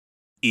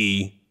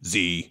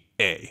EZA.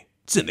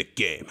 It's in the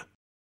game.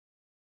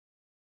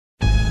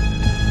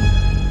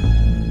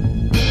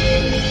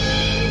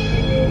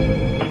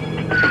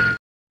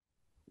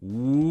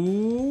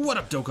 What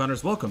up,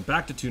 Dokkanners? Welcome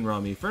back to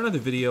Toonrami for another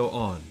video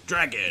on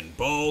Dragon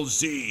Ball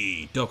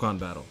Z Dokkan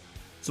Battle.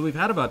 So we've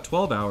had about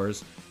 12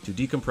 hours to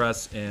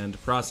decompress and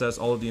process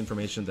all of the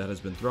information that has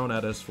been thrown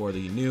at us for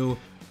the new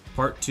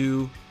Part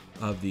 2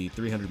 of the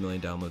 300 million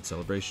download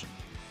celebration.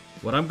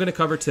 What I'm going to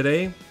cover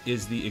today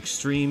is the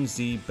Extreme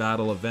Z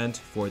Battle event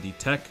for the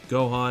Tech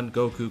Gohan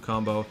Goku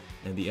combo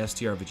and the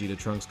STR Vegeta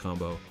Trunks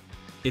combo.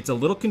 It's a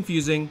little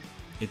confusing,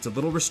 it's a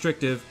little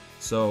restrictive,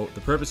 so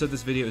the purpose of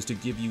this video is to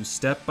give you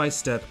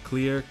step-by-step,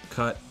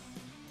 clear-cut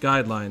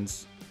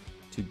guidelines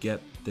to get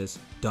this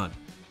done.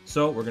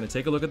 So we're going to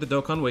take a look at the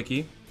Dokkan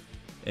Wiki,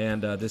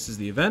 and this is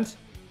the event.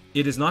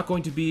 It is not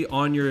going to be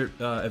on your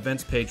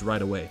events page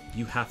right away.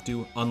 You have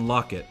to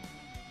unlock it.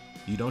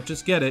 You don't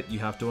just get it, you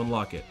have to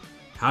unlock it.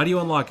 How do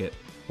you unlock it?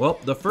 Well,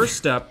 the first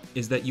step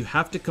is that you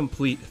have to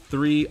complete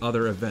 3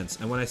 other events.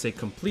 And when I say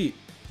complete,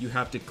 you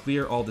have to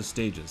clear all the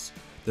stages.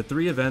 The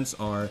 3 events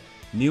are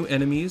New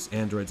Enemies,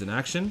 Androids in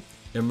Action,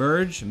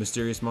 Emerge,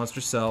 Mysterious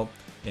Monster Cell,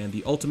 and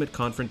the Ultimate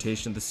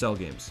Confrontation, the Cell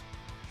games.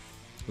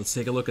 Let's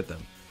take a look at them.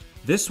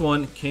 This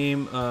one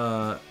came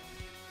out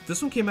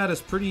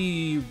as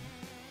pretty...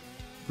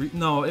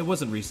 No, it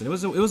wasn't recent. It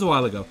was a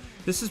while ago.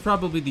 This is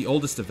probably the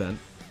oldest event.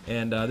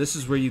 And this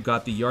is where you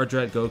got the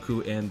Yardrat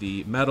Goku and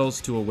the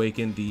medals to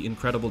awaken the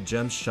Incredible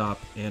Gems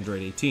Shop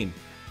Android 18.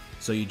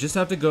 So you just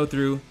have to go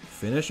through,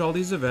 finish all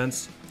these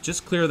events,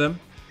 just clear them.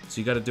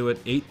 So you got to do it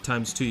 8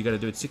 times 2, you got to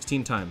do it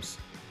 16 times.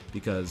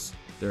 Because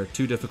there are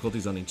 2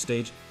 difficulties on each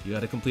stage, you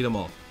got to complete them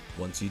all.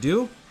 Once you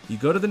do, you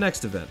go to the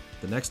next event.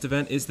 The next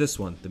event is this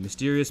one, the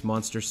Mysterious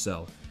Monster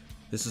Cell.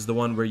 This is the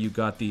one where you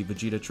got the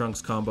Vegeta Trunks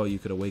combo, you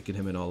could awaken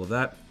him and all of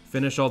that.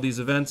 Finish all these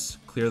events,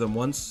 clear them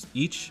once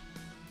each.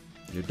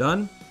 You're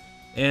done.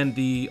 And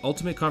the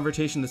Ultimate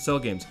Confrontation, the Cell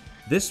games.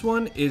 This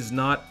one is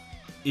not,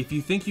 if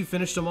you think you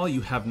finished them all,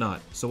 you have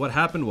not. So what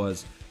happened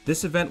was,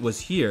 this event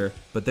was here,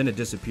 but then it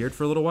disappeared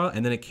for a little while,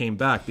 and then it came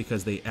back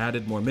because they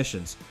added more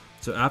missions.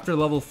 So after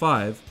level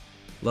 5,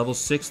 levels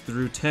 6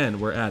 through 10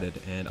 were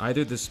added, and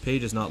either this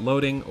page is not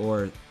loading,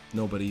 or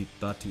nobody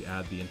thought to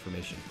add the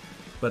information.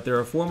 But there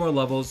are 4 more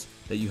levels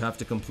that you have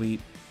to complete,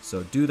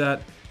 so do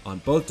that on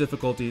both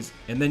difficulties,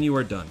 and then you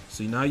are done.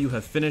 So now you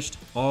have finished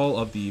all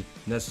of the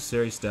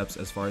necessary steps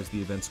as far as the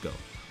events go.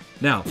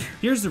 Now,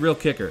 here's the real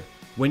kicker.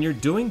 When you're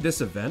doing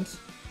this event,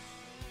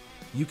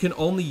 you can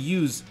only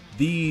use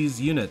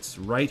these units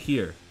right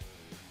here.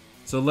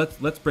 So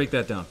let's break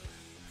that down.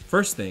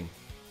 First thing,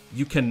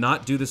 you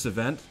cannot do this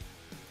event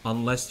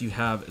unless you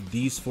have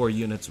these 4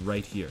 units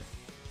right here.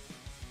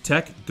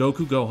 Tech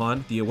Goku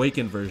Gohan, the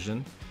awakened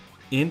version,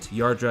 Int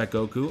Yardrat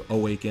Goku,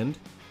 awakened,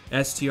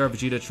 STR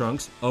Vegeta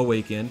Trunks,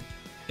 awakened,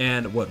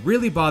 and what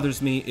really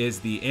bothers me is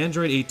the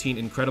Android 18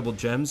 Incredible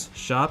Gems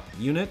Shop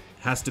unit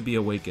has to be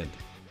awakened.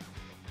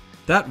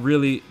 That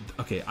really,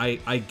 okay,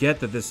 I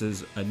get that this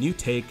is a new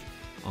take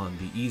on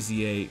the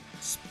EZA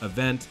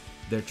event.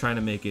 They're trying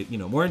to make it,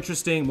 more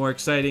interesting, more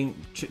exciting,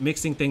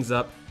 mixing things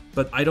up,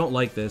 but I don't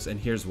like this, and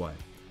here's why.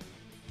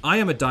 I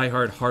am a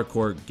diehard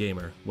hardcore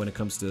gamer when it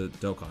comes to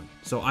Dokkan,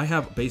 so I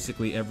have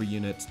basically every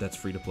unit that's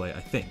free to play,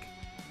 I think.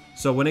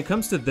 So when it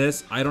comes to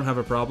this, I don't have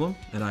a problem,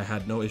 and I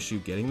had no issue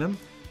getting them.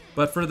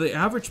 But for the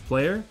average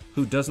player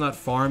who does not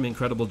farm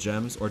Incredible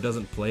Gems or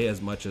doesn't play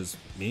as much as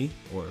me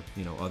or,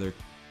 other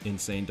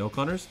insane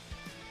Dokkanners,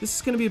 this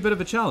is going to be a bit of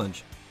a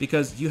challenge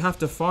because you have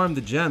to farm the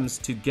gems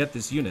to get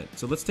this unit.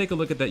 So let's take a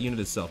look at that unit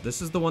itself.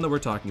 This is the one that we're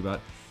talking about.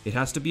 It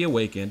has to be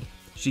awakened.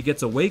 She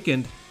gets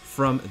awakened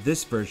from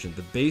this version,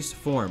 the base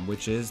form,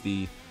 which is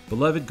the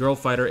Beloved Girl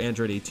Fighter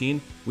Android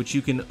 18, which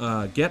you can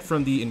get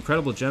from the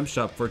Incredible Gem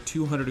Shop for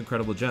 200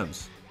 Incredible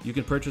Gems. You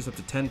can purchase up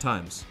to 10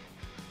 times.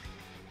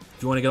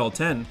 If you want to get all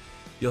 10,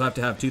 you'll have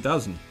to have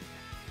 2,000.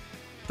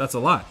 That's a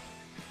lot.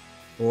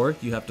 Or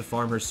you have to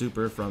farm her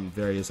super from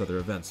various other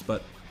events.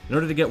 But in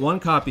order to get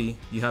 1 copy,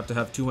 you have to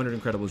have 200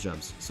 Incredible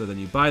Gems. So then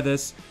you buy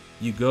this,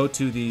 you go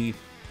to the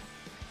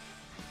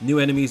New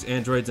Enemies,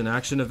 Androids in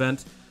Action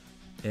event,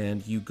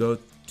 and you go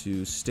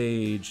to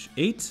stage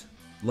 8.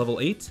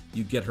 Level 8,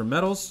 you get her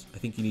medals, I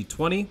think you need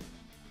 20,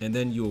 and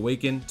then you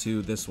awaken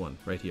to this one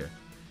right here.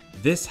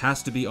 This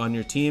has to be on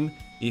your team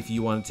if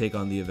you want to take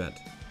on the event.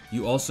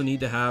 You also need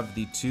to have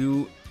the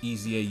 2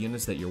 EZA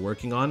units that you're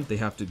working on, they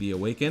have to be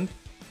awakened,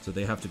 so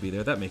they have to be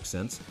there, that makes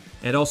sense.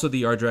 And also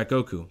the Yardrat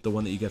Goku, the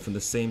one that you get from the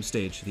same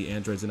stage, the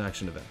Androids in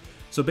Action event.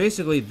 So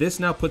basically, this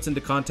now puts into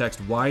context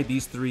why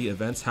these 3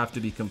 events have to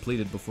be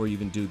completed before you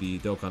even do the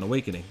Dokkan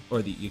Awakening,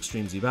 or the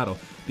Extreme Z Battle.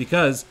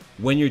 Because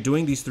when you're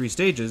doing these 3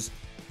 stages,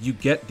 you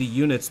get the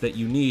units that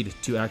you need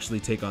to actually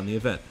take on the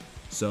event.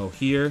 So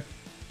here,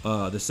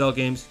 the Cell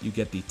games, you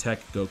get the Tech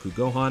Goku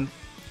Gohan.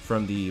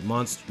 From the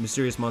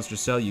Mysterious Monster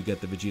Cell, you get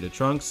the Vegeta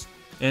Trunks.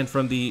 And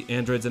from the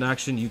Androids in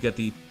Action, you get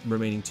the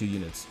remaining 2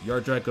 units,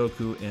 Yardrat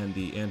Goku and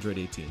the Android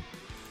 18.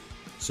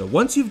 So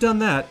once you've done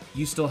that,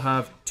 you still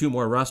have 2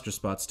 more roster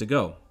spots to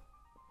go.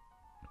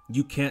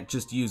 you can't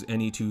just use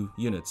any 2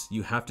 units.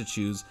 You have to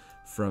choose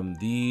from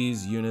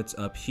these units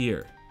up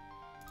here.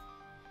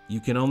 You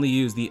can only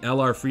use the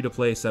LR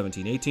free-to-play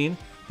 1718,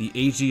 the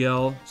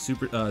AGL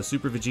Super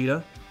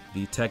Vegeta,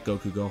 the Tech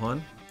Goku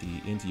Gohan,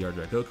 the Int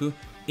Yardrat Goku,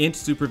 Int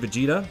Super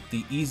Vegeta,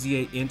 the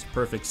EZA Int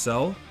Perfect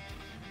Cell,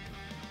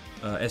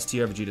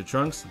 STR Vegeta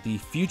Trunks, the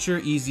future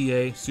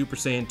EZA Super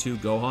Saiyan 2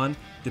 Gohan.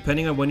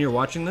 Depending on when you're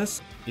watching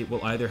this, it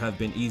will either have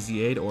been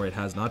EZA'd or it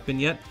has not been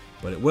yet,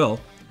 but it will.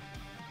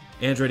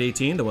 Android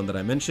 18, the one that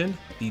I mentioned,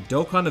 the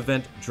Dokkan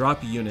Event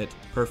Drop Unit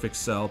Perfect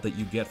Cell that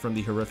you get from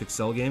the Horrific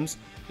Cell games.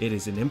 It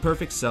is an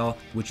imperfect cell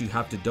which you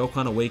have to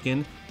Dokkan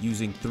Awaken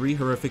using 3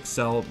 Horrific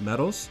Cell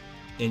medals,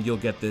 and you'll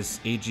get this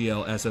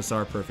AGL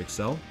SSR Perfect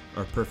Cell,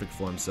 or Perfect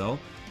Form Cell.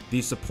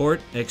 The Support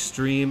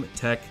Extreme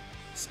Tech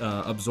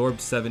Absorbed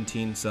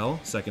 17 Cell,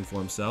 Second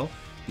Form Cell.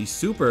 The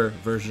Super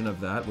version of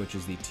that, which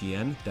is the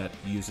TN, that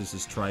uses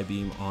his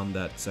Tri-Beam on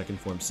that Second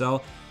Form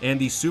Cell. And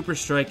the Super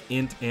Strike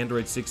Int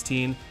Android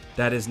 16,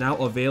 that is now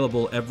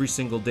available every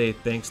single day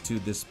thanks to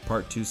this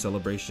Part 2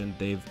 celebration.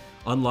 They've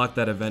unlocked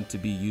that event to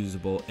be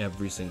usable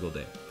every single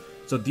day.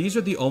 So these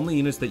are the only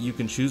units that you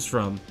can choose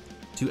from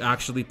to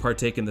actually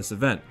partake in this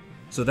event.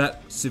 So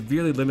that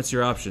severely limits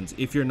your options.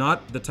 If you're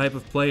not the type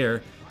of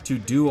player to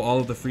do all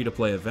of the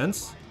free-to-play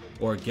events,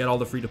 or get all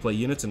the free-to-play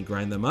units and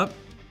grind them up,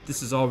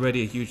 this is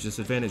already a huge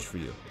disadvantage for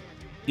you.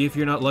 If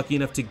you're not lucky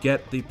enough to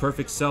get the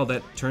perfect cell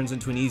that turns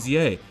into an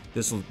EZA,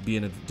 this will be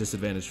a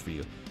disadvantage for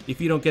you. If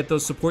you don't get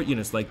those support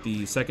units like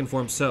the Second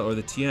Form Cell or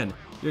the TN,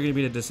 you're going to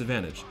be at a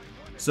disadvantage.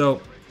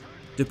 So,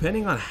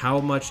 depending on how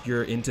much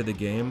you're into the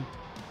game,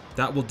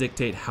 that will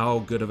dictate how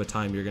good of a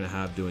time you're going to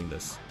have doing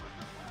this.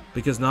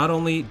 Because not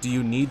only do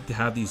you need to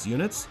have these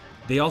units,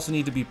 they also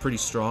need to be pretty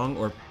strong,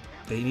 or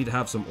they need to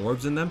have some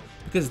orbs in them,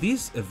 because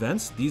these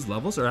events, these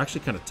levels, are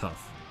actually kind of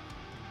tough.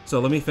 So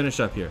let me finish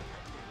up here.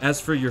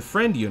 As for your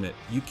friend unit,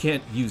 you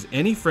can't use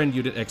any friend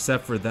unit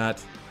except for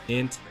that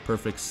Int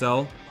Perfect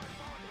Cell,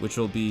 which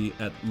will be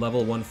at level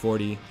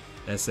 140,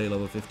 SA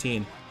level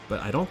 15,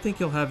 but I don't think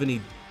you'll have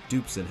any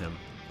dupes in him.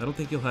 I don't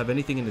think you'll have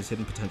anything in his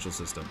hidden potential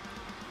system.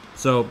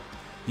 So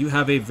you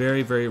have a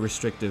very, very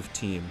restrictive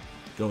team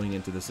going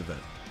into this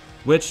event,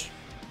 which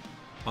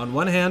on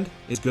one hand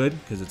is good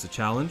because it's a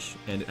challenge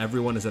and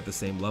everyone is at the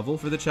same level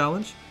for the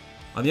challenge.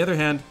 On the other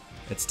hand,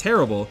 it's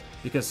terrible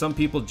because some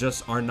people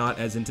just are not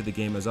as into the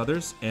game as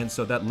others, and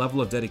so that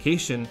level of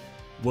dedication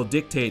will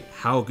dictate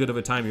how good of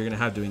a time you're going to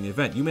have doing the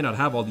event. You may not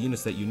have all the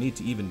units that you need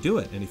to even do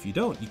it, and if you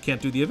don't, you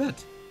can't do the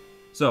event.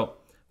 So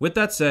with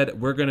that said,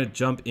 we're going to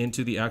jump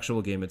into the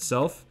actual game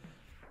itself.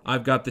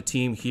 I've got the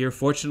team here.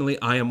 Fortunately,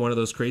 I am one of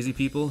those crazy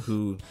people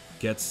who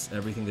gets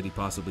everything that he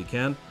possibly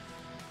can.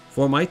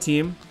 For my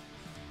team,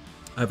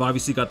 I've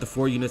obviously got the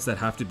 4 units that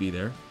have to be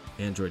there.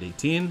 Android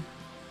 18,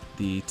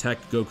 the Tech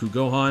Goku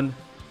Gohan,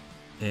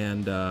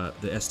 and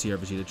the STR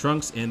Vegeta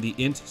Trunks, and the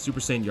Int Super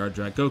Saiyan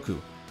Yardrat Goku.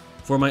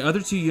 For my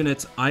other 2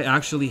 units, I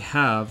actually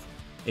have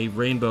a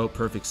Rainbow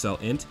Perfect Cell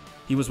Int.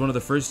 He was one of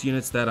the first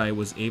units that I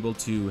was able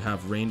to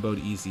have Rainbowed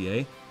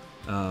EZA.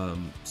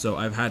 So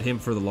I've had him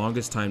for the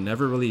longest time,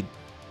 never really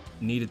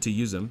needed to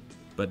use him,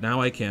 but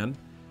now I can.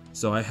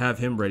 So I have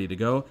him ready to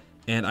go.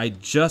 And I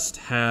just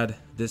had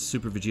this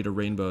Super Vegeta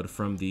Rainbowed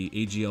from the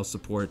AGL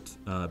support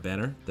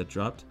banner that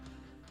dropped.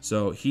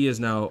 So he is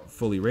now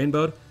fully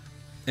rainbowed.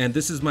 And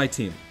this is my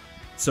team.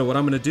 So what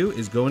I'm going to do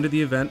is go into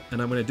the event,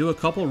 and I'm going to do a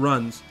couple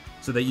runs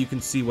so that you can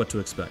see what to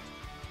expect.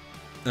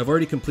 I've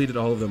already completed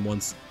all of them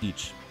once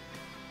each.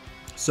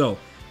 So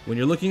when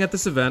you're looking at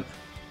this event,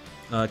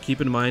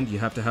 keep in mind you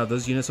have to have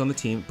those units on the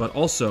team, but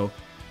also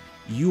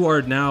you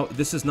are now,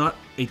 this is not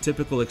a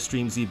typical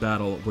Extreme Z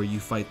battle where you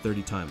fight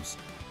 30 times.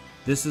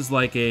 This is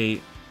like a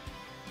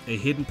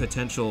hidden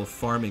potential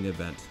farming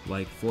event,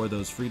 like for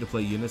those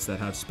free-to-play units that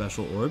have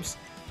special orbs.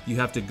 You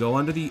have to go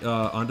onto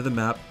the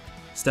map,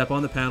 step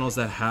on the panels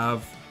that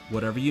have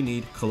whatever you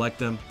need, collect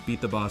them, beat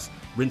the boss,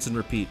 rinse and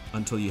repeat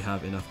until you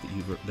have enough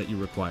that you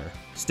require.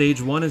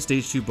 Stage 1 and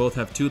Stage 2 both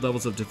have 2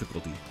 levels of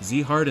difficulty,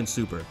 Z Hard and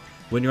Super.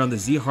 When you're on the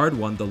Z Hard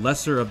one, the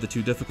lesser of the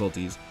 2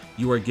 difficulties,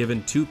 you are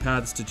given 2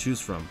 paths to choose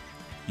from.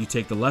 You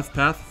take the left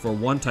path for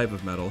one type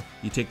of metal,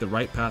 you take the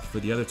right path for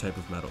the other type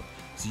of metal.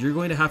 So you're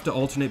going to have to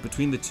alternate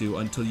between the 2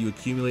 until you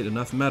accumulate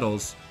enough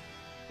medals,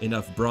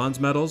 enough bronze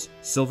medals,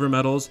 silver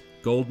medals,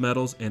 gold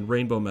medals, and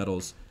rainbow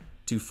medals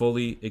to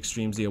fully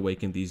Extreme Z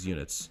awaken these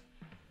units.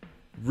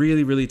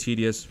 Really, really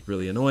tedious,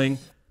 really annoying.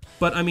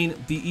 But I mean,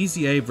 the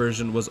EZA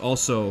version was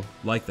also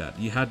like that.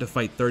 You had to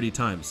fight 30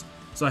 times.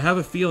 So I have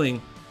a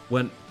feeling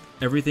when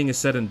everything is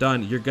said and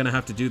done, you're going to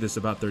have to do this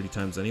about 30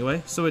 times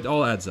anyway. So it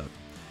all adds up.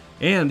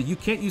 And you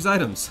can't use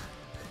items.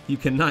 You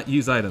cannot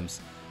use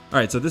items.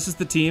 Alright, so this is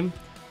the team.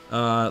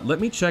 Let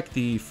me check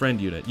the friend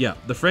unit. Yeah,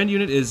 the friend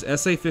unit is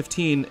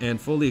SA15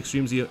 and fully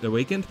Extreme Z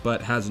awakened,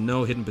 but has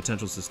no hidden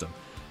potential system.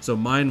 So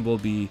mine will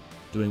be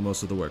doing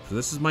most of the work. So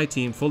this is my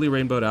team, fully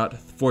rainbowed out.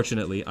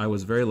 Fortunately, I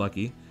was very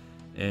lucky.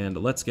 And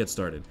let's get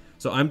started.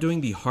 So I'm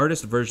doing the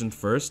hardest version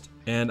first,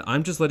 and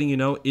I'm just letting you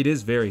know it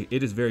is very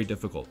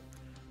difficult.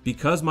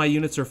 Because my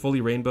units are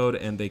fully rainbowed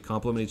and they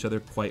complement each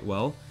other quite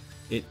well,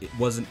 it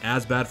wasn't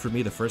as bad for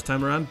me the first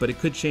time around, but it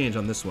could change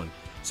on this one.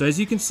 So as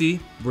you can see,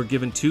 we're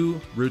given 2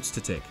 routes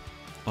to take.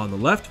 On the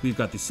left, we've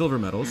got the silver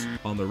medals.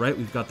 On the right,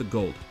 we've got the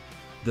gold.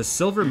 The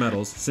silver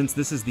medals, since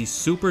this is the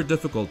super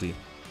difficulty,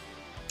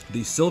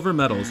 the silver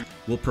medals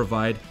will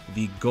provide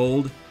the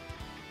gold...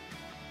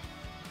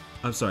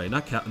 I'm sorry,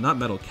 not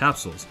metal,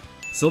 capsules.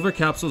 Silver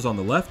capsules on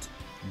the left,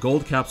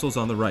 gold capsules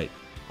on the right.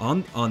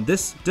 On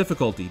this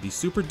difficulty, the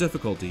super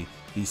difficulty,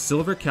 the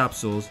silver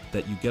capsules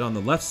that you get on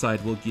the left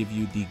side will give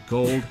you the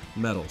gold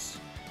medals.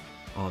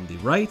 On the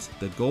right,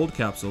 the gold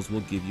capsules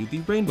will give you the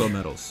rainbow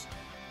medals.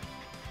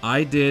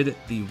 I did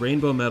the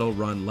rainbow medal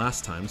run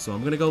last time, so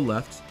I'm going to go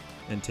left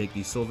and take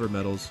the silver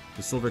medals,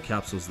 the silver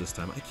capsules this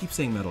time. I keep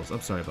saying medals,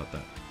 I'm sorry about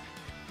that.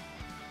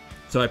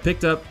 So I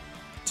picked up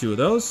 2 of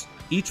those.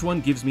 Each one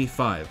gives me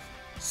 5.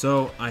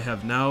 So I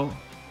have now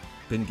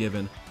been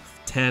given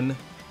 10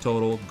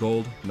 total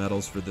gold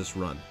medals for this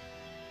run.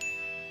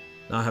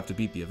 Now I have to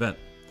beat the event.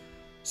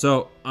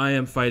 So I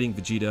am fighting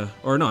Vegeta,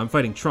 or no, I'm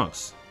fighting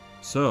Trunks.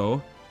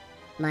 So...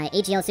 my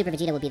AGL Super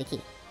Vegeta will be the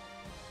key.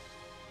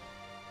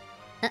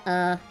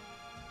 Uh-oh.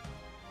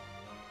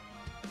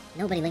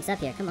 Nobody links up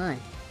here, come on.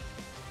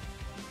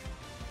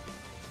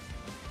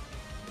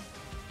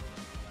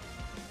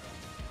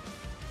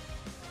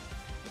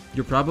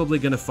 You're probably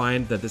going to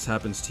find that this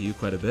happens to you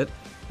quite a bit,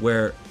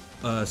 where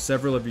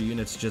several of your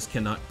units just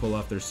cannot pull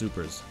off their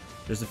supers.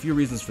 There's a few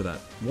reasons for that.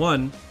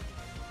 One,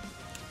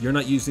 you're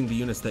not using the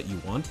units that you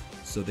want,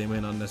 so they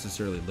may not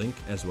necessarily link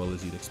as well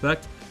as you'd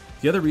expect.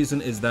 The other reason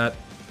is that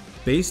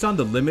based on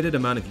the limited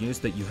amount of units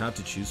that you have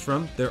to choose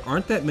from, there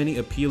aren't that many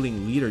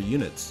appealing leader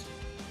units.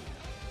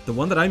 The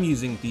one that I'm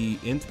using, the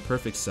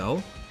imperfect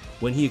cell,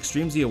 when he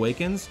extremes the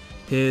awakens,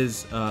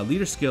 his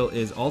leader skill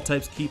is all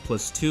types key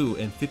 +2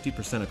 and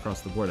 50%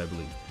 across the board, I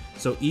believe.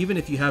 So even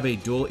if you have a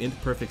dual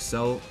imperfect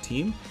cell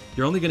team,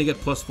 you're only going to get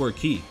 +4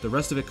 key. The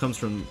rest of it comes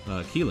from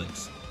key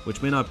links,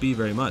 which may not be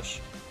very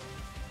much.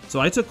 So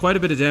I took quite a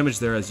bit of damage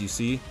there, as you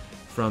see,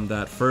 from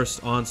that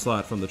first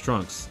onslaught from the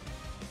Trunks.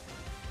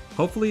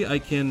 Hopefully I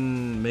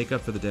can make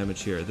up for the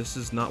damage here. This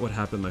is not what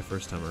happened my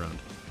first time around.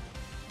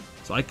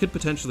 So I could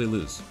potentially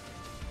lose.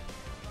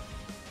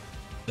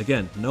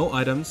 Again, no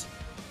items,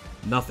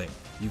 nothing.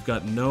 You've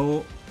got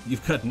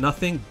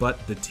nothing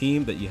but the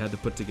team that you had to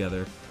put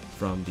together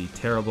from the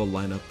terrible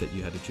lineup that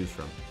you had to choose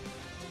from.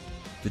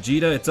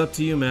 Vegeta, it's up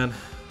to you, man.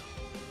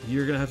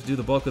 You're gonna have to do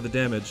the bulk of the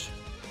damage.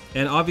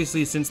 And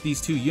obviously, since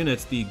these 2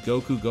 units, the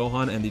Goku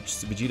Gohan and the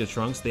Vegeta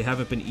Trunks, they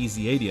haven't been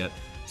easy 8 yet,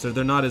 so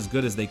they're not as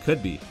good as they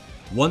could be.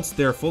 Once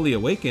they're fully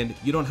awakened,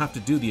 you don't have to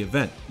do the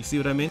event. You see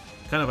what I mean?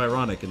 Kind of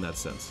ironic in that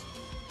sense.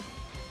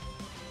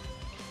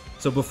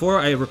 So before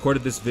I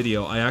recorded this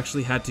video, I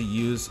actually had to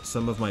use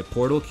some of my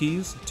portal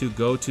keys to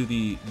go to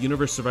the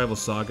Universe Survival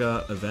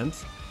Saga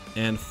event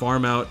and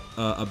farm out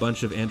a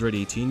bunch of Android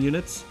 18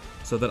 units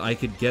so that I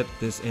could get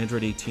this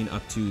Android 18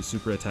 up to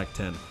Super Attack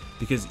 10.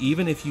 Because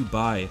even if you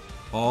buy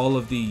all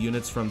of the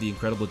units from the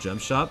Incredible Gem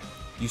Shop,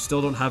 you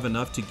still don't have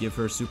enough to give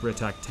her Super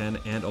Attack 10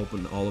 and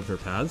open all of her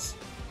paths.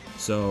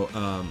 So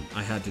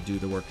I had to do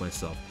the work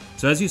myself.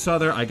 So as you saw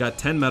there, I got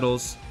 10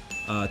 medals,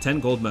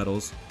 10 gold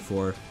medals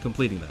for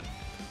completing that.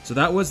 So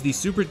that was the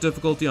super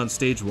difficulty on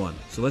stage 1.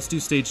 So let's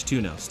do stage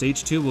 2 now.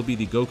 Stage 2 will be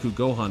the Goku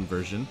Gohan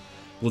version.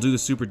 We'll do the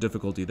super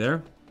difficulty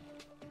there.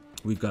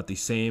 We've got the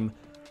same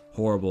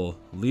horrible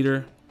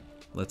leader.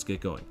 Let's get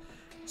going.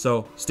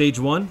 So stage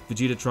 1,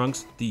 Vegeta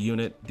Trunks,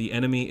 the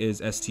enemy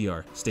is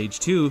STR. Stage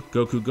 2,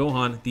 Goku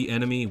Gohan, the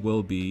enemy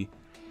will be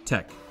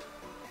Tech.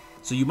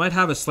 So you might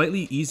have a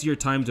slightly easier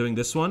time doing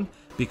this one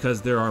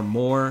because there are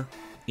more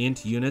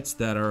int units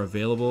that are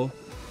available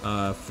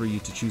for you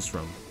to choose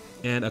from,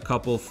 and a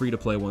couple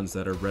free-to-play ones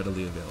that are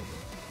readily available.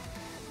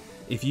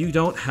 If you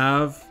don't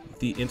have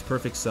the int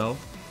perfect cell,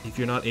 if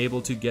you're not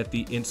able to get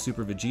the int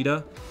Super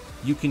Vegeta,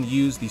 you can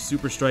use the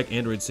Super Strike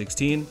Android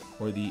 16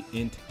 or the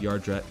int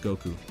Yardrat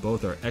Goku.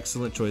 Both are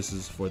excellent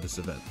choices for this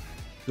event.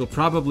 You'll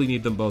probably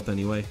need them both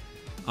anyway.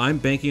 I'm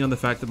banking on the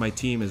fact that my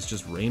team is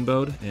just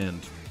rainbowed and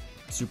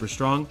super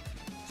strong,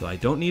 so I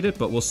don't need it,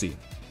 but we'll see.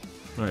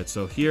 Alright,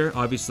 so here,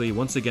 obviously,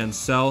 once again,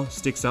 Cell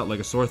sticks out like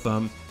a sore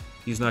thumb.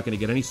 He's not going to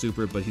get any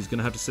super, but he's going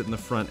to have to sit in the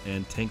front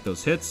and tank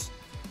those hits.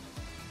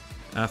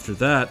 After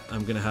that,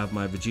 I'm going to have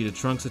my Vegeta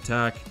Trunks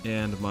attack,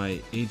 and my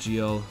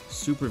AGL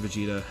Super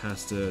Vegeta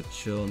has to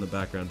chill in the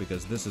background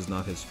because this is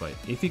not his fight.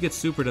 If he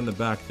gets supered in the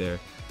back there,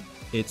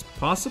 it's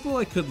possible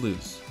I could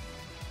lose.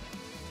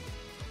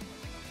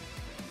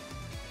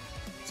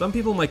 Some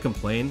people might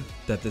complain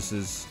that this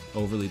is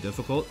overly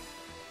difficult,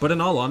 but in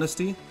all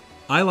honesty,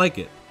 I like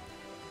it.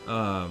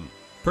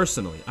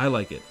 Personally, I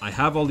like it. I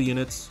have all the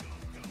units.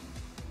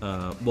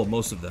 Well,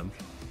 most of them.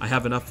 I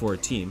have enough for a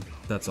team,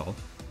 that's all.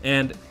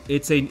 And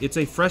it's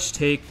a fresh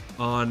take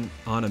on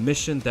a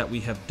mission that we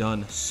have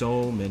done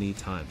so many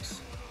times.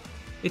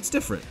 It's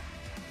different.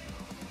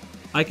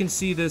 I can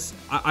see this,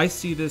 I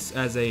see this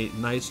as a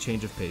nice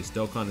change of pace.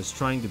 Dokkan is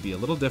trying to be a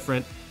little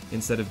different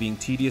instead of being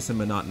tedious and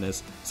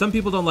monotonous. Some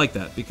people don't like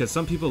that because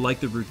some people like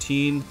the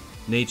routine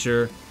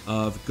nature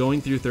of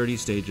going through 30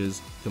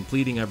 stages,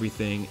 completing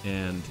everything,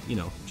 and, you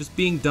know, just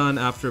being done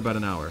after about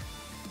an hour.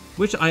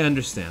 Which I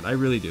understand, I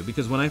really do,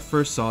 because when I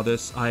first saw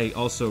this, I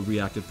also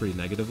reacted pretty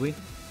negatively.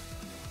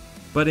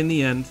 But in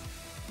the end,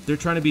 they're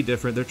trying to be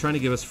different. They're trying to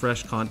give us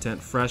fresh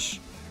content, fresh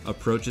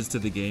approaches to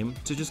the game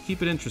to just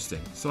keep it interesting.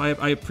 So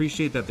I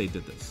appreciate that they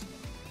did this.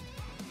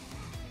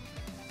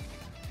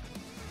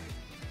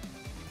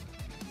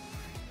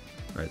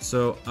 Alright,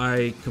 so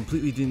I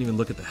completely didn't even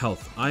look at the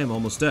health. I am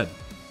almost dead.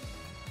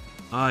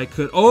 I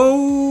could...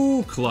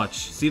 Oh!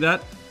 Clutch. See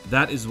that?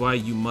 That is why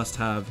you must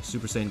have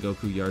Super Saiyan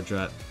Goku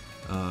Yardrat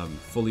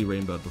fully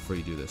rainbowed before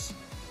you do this.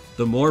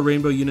 The more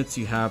rainbow units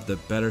you have, the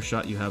better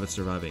shot you have at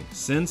surviving.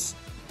 Since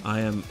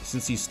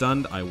he's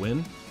stunned, I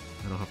win.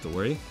 I don't have to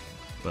worry,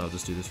 but I'll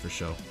just do this for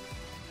show.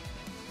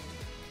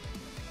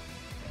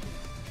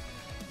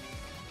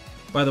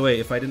 By the way,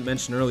 if I didn't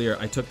mention earlier,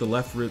 I took the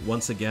left route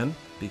once again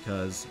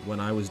because when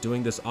I was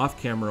doing this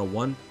off camera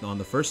on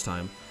the first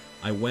time,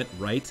 I went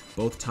right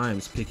both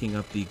times picking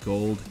up the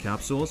gold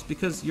capsules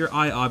because your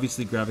eye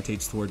obviously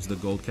gravitates towards the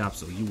gold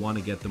capsule. You want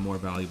to get the more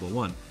valuable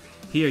one.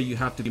 Here you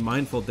have to be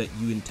mindful that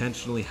you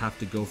intentionally have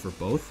to go for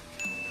both.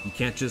 You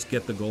can't just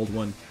get the gold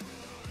one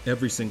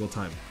every single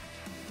time.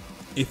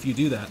 If you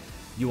do that,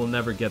 you will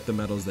never get the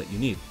medals that you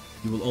need.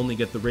 You will only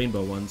get the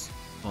rainbow ones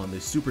on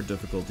the super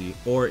difficulty,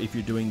 or if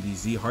you're doing the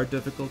Z hard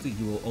difficulty,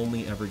 you will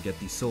only ever get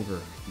the silver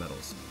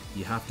medals.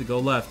 You have to go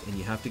left, and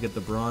you have to get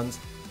the bronze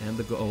and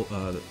the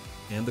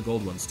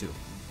gold ones too.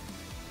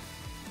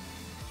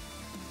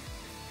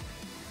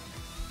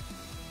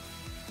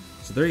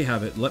 So there you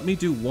have it. Let me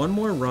do one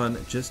more run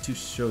just to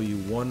show you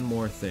one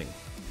more thing.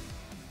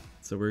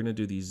 So we're going to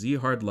do the Z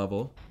hard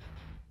level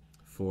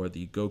for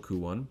the Goku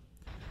one.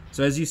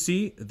 So as you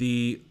see,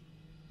 the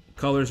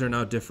colors are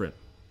now different.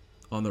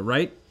 On the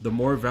right, the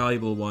more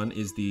valuable one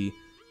is the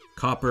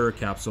copper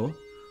capsule.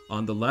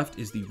 On the left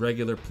is the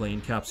regular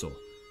plain capsule.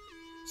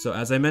 So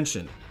as I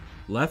mentioned,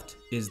 left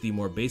is the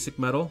more basic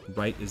medal,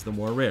 right is the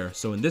more rare.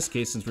 So in this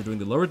case, since we're doing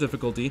the lower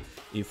difficulty,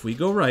 if we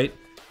go right,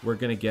 we're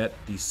going to get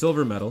the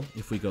silver medal.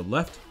 If we go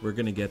left, we're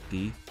going to get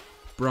the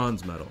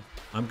bronze medal.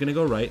 I'm going to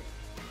go right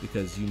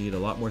because you need a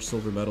lot more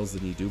silver medals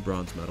than you do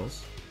bronze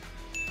medals.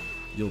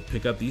 You'll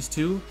pick up these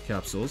two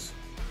capsules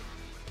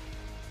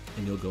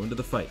and you'll go into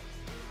the fight.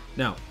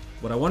 Now,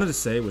 what I wanted to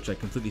say, which I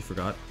completely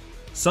forgot,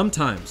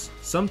 sometimes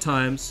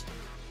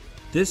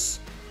this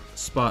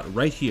spot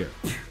right here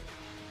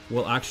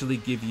will actually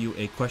give you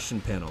a question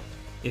panel.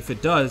 If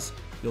it does,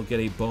 you'll get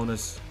a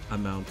bonus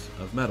amount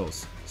of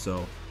medals.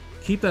 So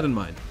keep that in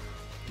mind.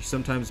 You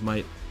sometimes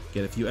might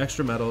get a few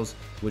extra medals,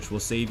 which will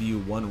save you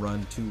 1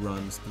 run, 2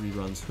 runs, 3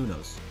 runs, who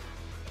knows.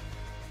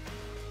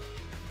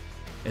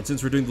 And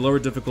since we're doing the lower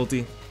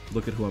difficulty,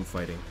 look at who I'm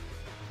fighting.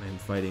 I am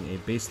fighting a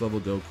base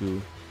level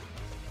Goku,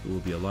 who will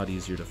be a lot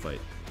easier to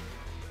fight.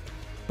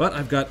 But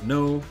I've got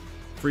no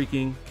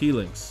freaking key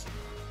links.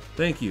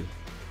 Thank you.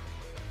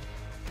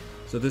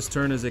 So this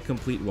turn is a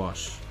complete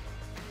wash.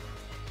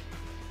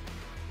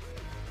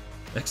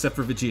 Except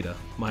for Vegeta.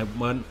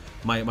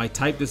 My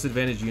type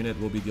disadvantage unit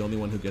will be the only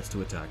one who gets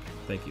to attack.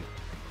 Thank you.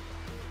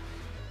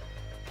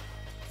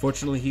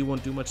 Fortunately, he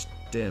won't do much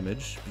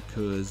damage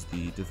because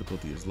the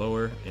difficulty is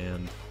lower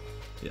and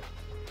yeah.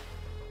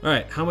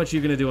 Alright, how much are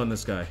you going to do on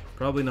this guy?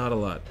 Probably not a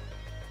lot.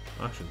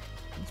 Actually,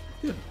 that's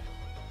pretty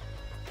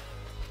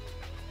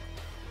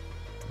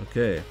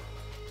good.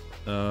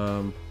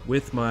 Okay.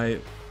 With my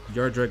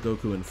Yardrat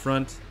Goku in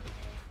front,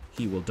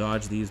 he will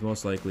dodge these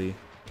most likely.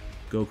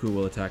 Goku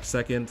will attack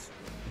second,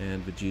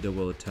 and Vegeta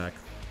will attack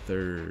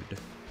third.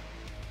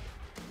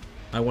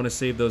 I want to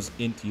save those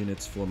int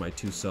units for my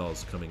 2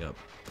 cells coming up.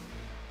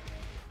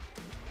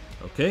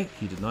 Okay,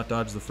 he did not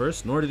dodge the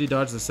first, nor did he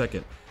dodge the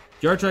second.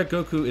 Yardrat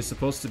Goku is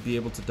supposed to be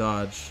able to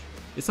dodge.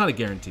 It's not a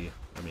guarantee,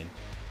 I mean,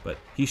 but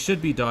he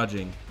should be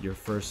dodging your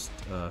first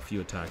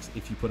few attacks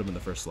if you put him in the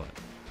first slot.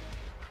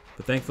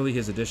 But thankfully,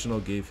 his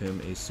additional gave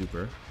him a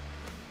super.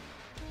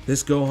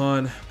 This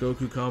Gohan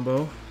Goku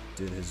combo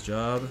did his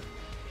job.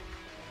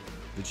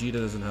 Vegeta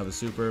doesn't have a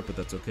super, but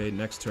that's okay.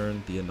 Next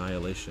turn, the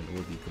annihilation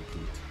will be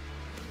complete.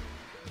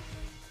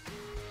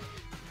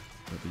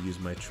 I have to use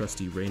my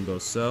trusty rainbow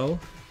cell.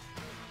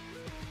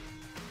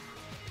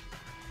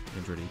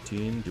 Android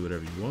 18, do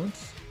whatever you want.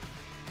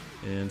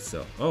 And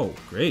cell. Oh,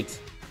 great.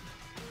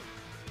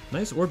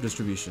 Nice orb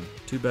distribution.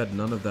 Too bad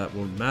none of that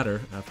will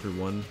matter after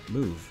one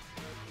move.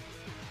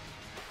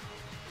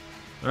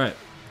 Alright,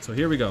 so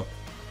here we go.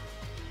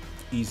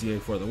 EZA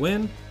for the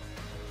win.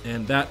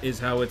 And that is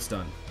how it's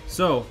done.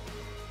 So,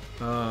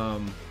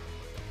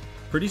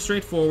 pretty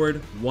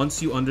straightforward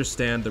once you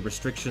understand the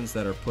restrictions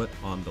that are put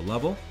on the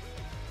level.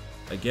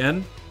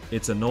 Again,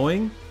 it's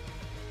annoying,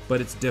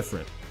 but it's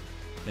different.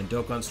 And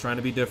Dokkan's trying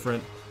to be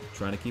different,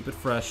 trying to keep it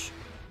fresh.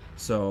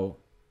 So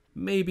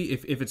maybe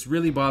if it's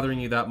really bothering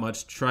you that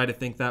much, try to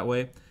think that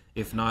way.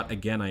 If not,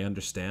 again, I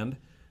understand.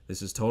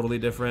 This is totally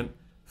different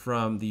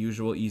from the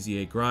usual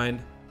EZA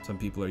grind. Some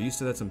people are used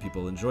to that, some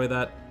people enjoy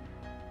that.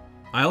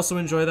 I also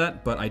enjoy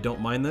that, but I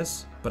don't mind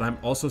this. But I'm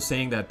also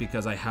saying that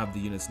because I have the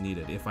units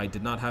needed. If I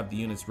did not have the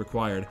units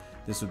required,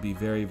 this would be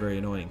very, very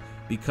annoying.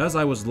 Because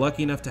I was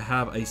lucky enough to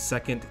have a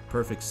second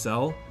perfect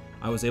cell,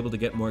 I was able to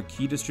get more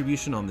key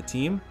distribution on the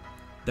team.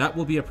 That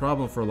will be a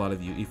problem for a lot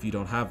of you if you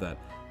don't have that.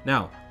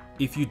 Now,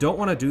 if you don't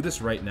want to do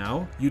this right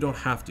now, you don't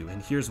have to,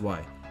 and here's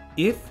why.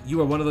 If you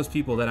are one of those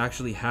people that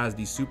actually has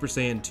the Super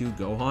Saiyan 2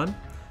 Gohan,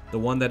 the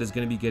one that is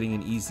going to be getting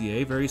an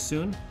EZA very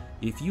soon,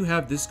 if you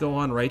have this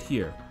Gohan right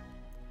here,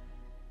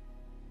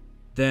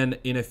 then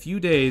in a few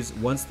days,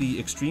 once the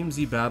Extreme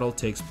Z battle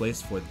takes place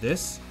for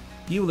this,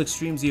 he will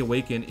Extreme Z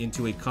awaken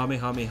into a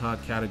Kamehameha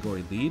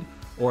category lead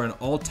or an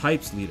all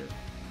types leader.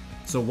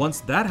 So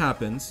once that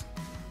happens,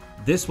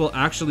 this will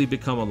actually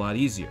become a lot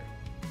easier.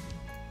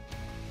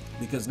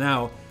 Because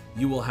now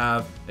you will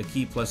have a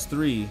key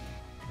 +3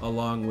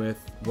 along with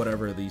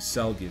whatever the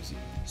cell gives you.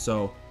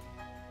 So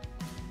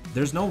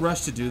there's no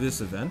rush to do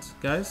this event,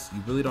 guys.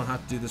 You really don't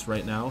have to do this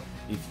right now.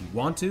 If you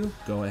want to,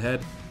 go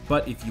ahead.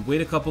 But if you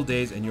wait a couple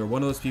days and you're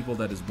one of those people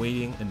that is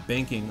waiting and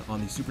banking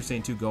on the Super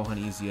Saiyan 2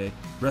 Gohan EZA,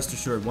 rest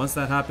assured, once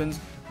that happens,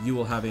 you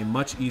will have a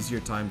much easier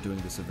time doing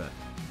this event.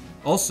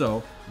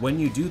 Also, when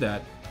you do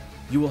that,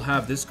 you will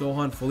have this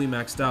Gohan fully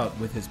maxed out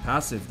with his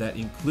passive that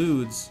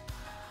includes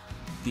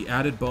the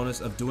added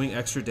bonus of doing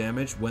extra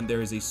damage when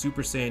there is a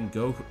Super Saiyan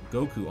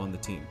Goku on the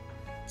team.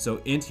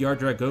 So Int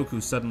Yardrat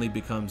Goku suddenly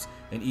becomes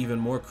an even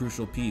more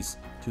crucial piece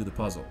to the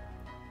puzzle.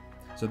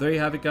 So there you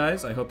have it,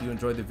 guys. I hope you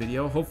enjoyed the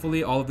video.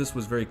 Hopefully all of this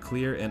was very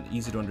clear and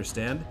easy to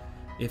understand.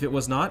 If it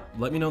was not,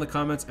 let me know in the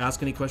comments.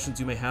 Ask any questions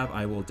you may have.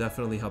 I will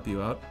definitely help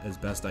you out as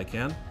best I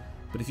can.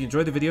 But if you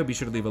enjoyed the video, be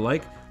sure to leave a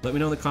like. Let me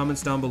know in the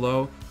comments down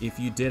below if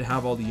you did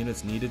have all the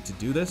units needed to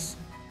do this.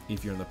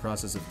 If you're in the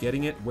process of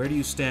getting it, where do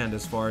you stand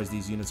as far as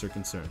these units are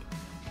concerned?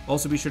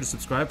 Also be sure to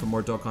subscribe for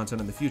more Dokkan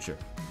content in the future.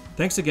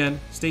 Thanks again,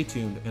 stay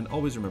tuned, and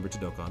always remember to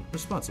Dokkan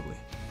responsibly.